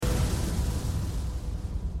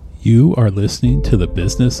You are listening to The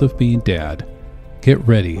Business of Being Dad. Get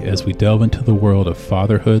ready as we delve into the world of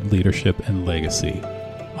fatherhood, leadership, and legacy.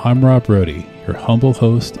 I'm Rob Brody, your humble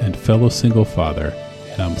host and fellow single father,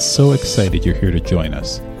 and I'm so excited you're here to join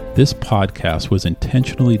us. This podcast was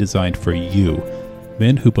intentionally designed for you,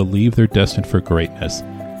 men who believe they're destined for greatness,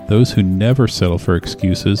 those who never settle for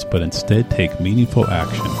excuses but instead take meaningful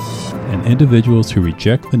action, and individuals who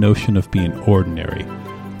reject the notion of being ordinary.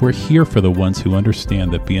 We're here for the ones who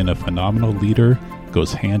understand that being a phenomenal leader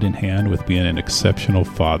goes hand in hand with being an exceptional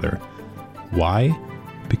father. Why?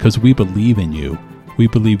 Because we believe in you. We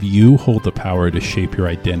believe you hold the power to shape your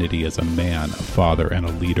identity as a man, a father, and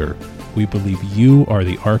a leader. We believe you are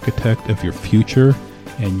the architect of your future,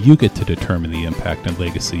 and you get to determine the impact and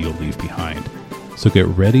legacy you'll leave behind. So get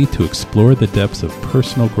ready to explore the depths of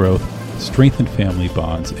personal growth, strengthen family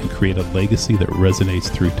bonds, and create a legacy that resonates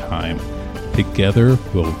through time. Together,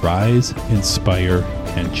 we'll rise, inspire,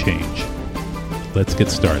 and change. Let's get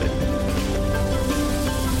started.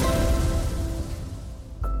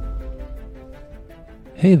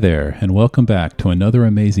 Hey there, and welcome back to another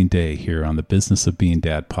amazing day here on the Business of Being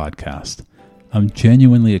Dad podcast. I'm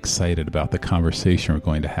genuinely excited about the conversation we're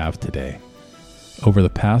going to have today. Over the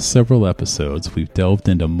past several episodes, we've delved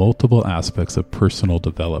into multiple aspects of personal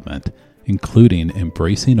development, including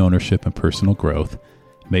embracing ownership and personal growth,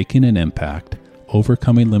 making an impact,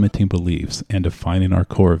 overcoming limiting beliefs, and defining our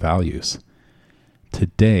core values.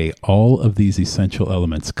 Today, all of these essential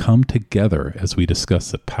elements come together as we discuss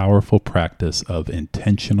the powerful practice of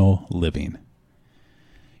intentional living.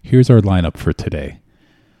 Here's our lineup for today.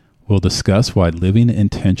 We'll discuss why living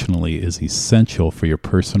intentionally is essential for your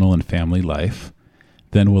personal and family life.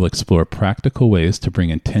 Then we'll explore practical ways to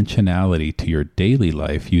bring intentionality to your daily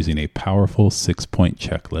life using a powerful 6-point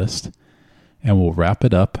checklist. And we'll wrap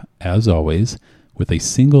it up, as always, with a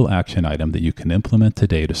single action item that you can implement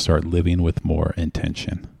today to start living with more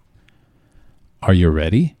intention. Are you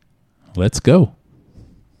ready? Let's go.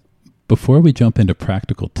 Before we jump into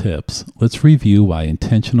practical tips, let's review why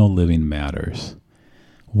intentional living matters.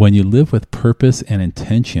 When you live with purpose and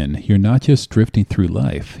intention, you're not just drifting through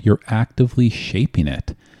life, you're actively shaping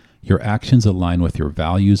it. Your actions align with your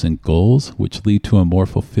values and goals, which lead to a more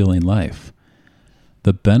fulfilling life.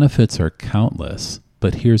 The benefits are countless,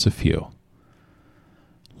 but here's a few.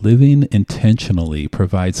 Living intentionally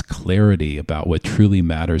provides clarity about what truly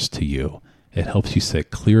matters to you. It helps you set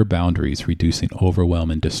clear boundaries, reducing overwhelm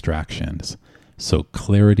and distractions. So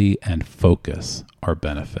clarity and focus are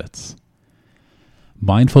benefits.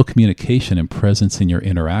 Mindful communication and presence in your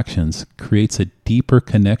interactions creates a deeper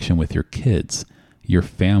connection with your kids, your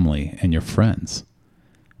family, and your friends.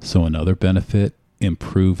 So another benefit,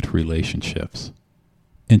 improved relationships.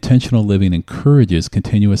 Intentional living encourages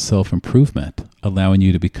continuous self-improvement, allowing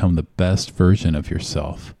you to become the best version of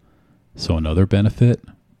yourself. So another benefit,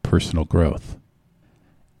 personal growth.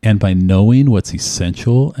 And by knowing what's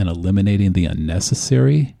essential and eliminating the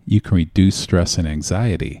unnecessary, you can reduce stress and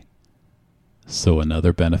anxiety. So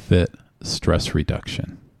another benefit, stress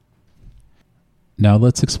reduction. Now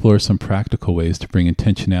let's explore some practical ways to bring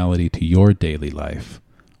intentionality to your daily life.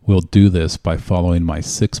 We'll do this by following my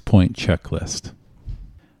 6-point checklist.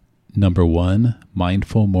 Number 1,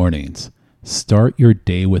 mindful mornings. Start your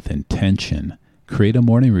day with intention. Create a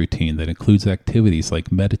morning routine that includes activities like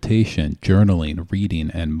meditation, journaling, reading,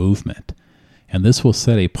 and movement. And this will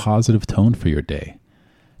set a positive tone for your day.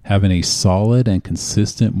 Having a solid and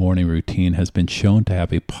consistent morning routine has been shown to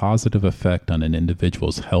have a positive effect on an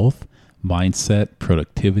individual's health, mindset,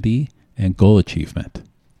 productivity, and goal achievement.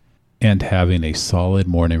 And having a solid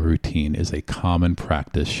morning routine is a common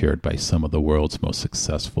practice shared by some of the world's most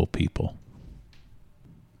successful people.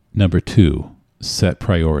 Number 2, set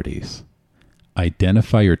priorities.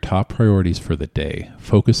 Identify your top priorities for the day.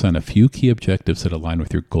 Focus on a few key objectives that align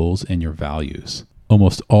with your goals and your values.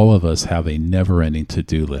 Almost all of us have a never-ending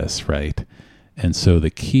to-do list, right? And so the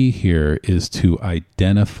key here is to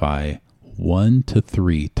identify 1 to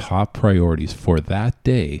 3 top priorities for that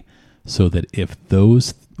day so that if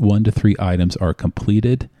those 1 to 3 items are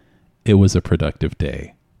completed, it was a productive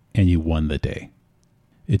day and you won the day.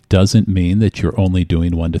 It doesn't mean that you're only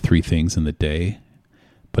doing 1 to 3 things in the day,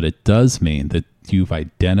 but it does mean that you've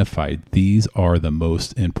identified these are the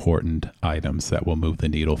most important items that will move the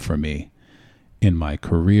needle for me in my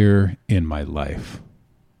career, in my life.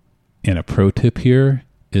 And a pro tip here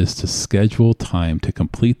is to schedule time to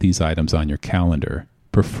complete these items on your calendar,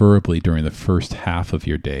 preferably during the first half of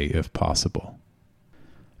your day if possible.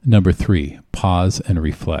 Number 3, pause and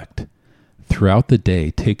reflect. Throughout the day,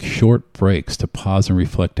 take short breaks to pause and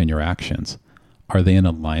reflect on your actions. Are they in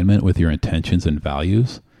alignment with your intentions and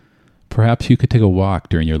values? Perhaps you could take a walk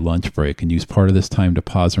during your lunch break and use part of this time to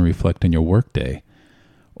pause and reflect on your workday.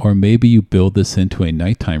 Or maybe you build this into a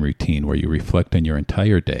nighttime routine where you reflect on your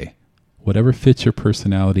entire day. Whatever fits your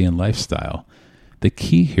personality and lifestyle. The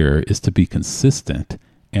key here is to be consistent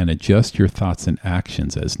and adjust your thoughts and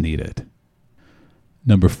actions as needed.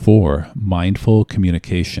 Number 4, mindful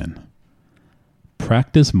communication.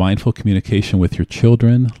 Practice mindful communication with your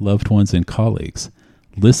children, loved ones, and colleagues.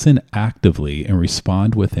 Listen actively and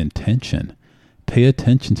respond with intention. Pay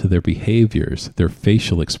attention to their behaviors, their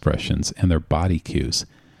facial expressions, and their body cues.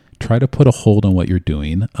 Try to put a hold on what you're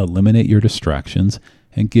doing, eliminate your distractions,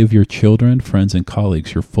 and give your children, friends, and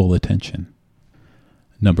colleagues your full attention.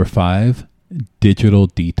 Number 5, digital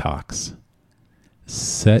detox.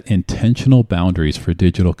 Set intentional boundaries for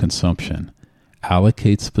digital consumption.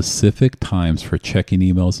 Allocate specific times for checking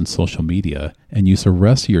emails and social media, and use the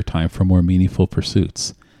rest of your time for more meaningful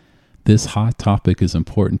pursuits. This hot topic is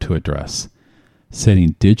important to address.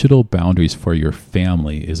 Setting digital boundaries for your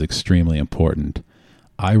family is extremely important.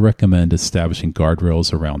 I recommend establishing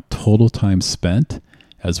guardrails around total time spent,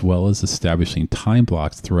 as well as establishing time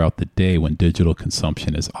blocks throughout the day when digital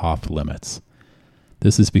consumption is off limits.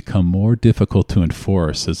 This has become more difficult to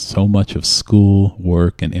enforce as so much of school,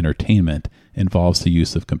 work, and entertainment involves the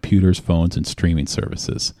use of computers, phones, and streaming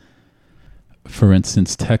services. For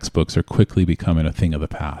instance, textbooks are quickly becoming a thing of the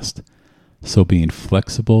past. So being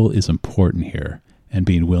flexible is important here, and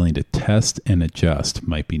being willing to test and adjust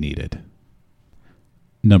might be needed.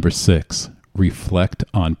 Number 6, reflect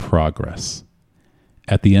on progress.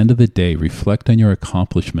 At the end of the day, reflect on your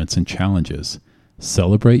accomplishments and challenges.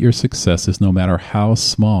 Celebrate your successes no matter how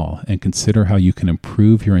small, and consider how you can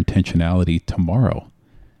improve your intentionality tomorrow.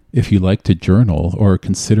 If you like to journal or are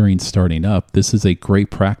considering starting up, this is a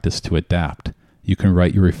great practice to adapt. You can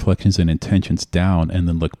write your reflections and intentions down and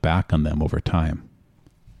then look back on them over time.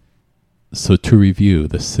 So to review,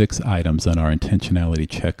 the 6 items on our intentionality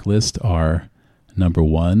checklist are: Number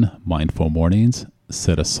 1, mindful mornings.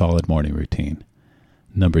 Set a solid morning routine.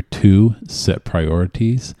 Number 2, set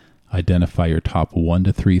priorities. Identify your top 1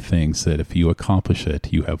 to 3 things that if you accomplish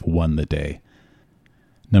it, you have won the day.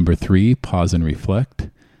 Number 3, pause and reflect.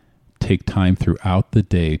 Take time throughout the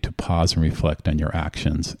day to pause and reflect on your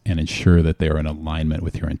actions and ensure that they are in alignment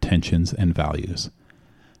with your intentions and values.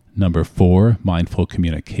 Number 4, mindful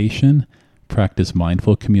communication. Practice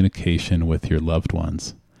mindful communication with your loved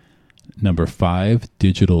ones. Number 5,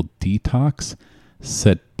 digital detox.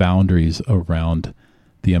 Set boundaries around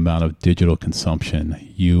the amount of digital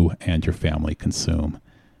consumption you and your family consume.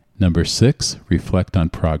 Number 6, reflect on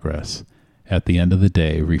progress. At the end of the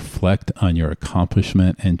day, reflect on your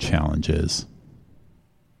accomplishment and challenges.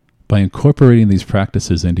 By incorporating these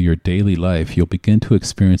practices into your daily life, you'll begin to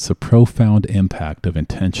experience the profound impact of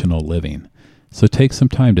intentional living. So take some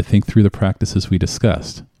time to think through the practices we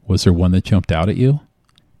discussed. Was there one that jumped out at you?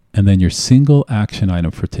 And then your single action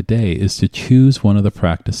item for today is to choose one of the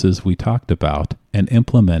practices we talked about and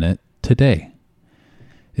implement it today.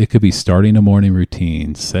 It could be starting a morning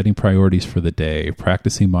routine, setting priorities for the day,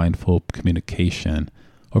 practicing mindful communication,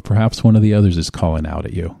 or perhaps one of the others is calling out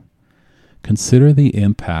at you. Consider the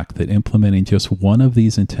impact that implementing just one of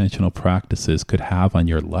these intentional practices could have on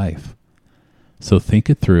your life. So think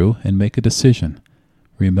it through and make a decision.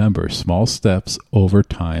 Remember, small steps over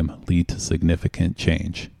time lead to significant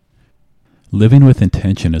change. Living with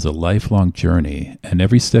intention is a lifelong journey, and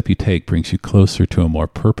every step you take brings you closer to a more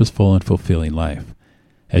purposeful and fulfilling life.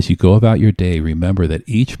 As you go about your day, remember that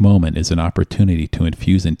each moment is an opportunity to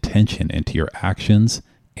infuse intention into your actions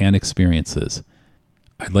and experiences.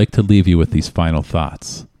 I'd like to leave you with these final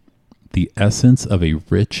thoughts. The essence of a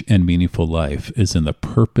rich and meaningful life is in the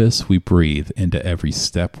purpose we breathe into every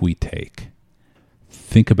step we take.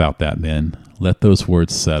 Think about that, men. Let those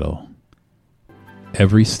words settle.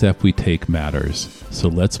 Every step we take matters, so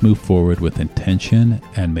let's move forward with intention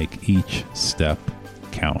and make each step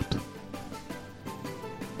count.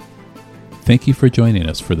 Thank you for joining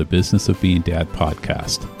us for the Business of Being Dad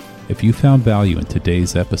podcast. If you found value in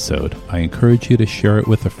today's episode, I encourage you to share it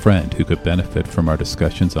with a friend who could benefit from our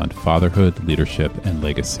discussions on fatherhood, leadership, and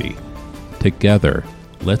legacy. Together,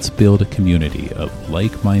 let's build a community of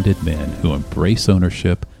like-minded men who embrace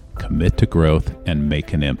ownership, commit to growth, and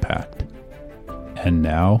make an impact. And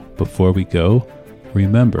now, before we go,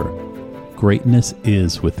 remember, greatness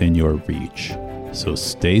is within your reach. So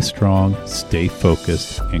stay strong, stay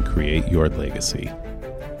focused, and create your legacy.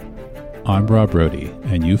 I'm Rob Brody,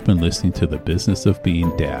 and you've been listening to The Business of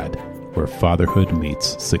Being Dad, where fatherhood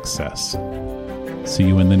meets success. See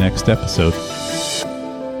you in the next episode.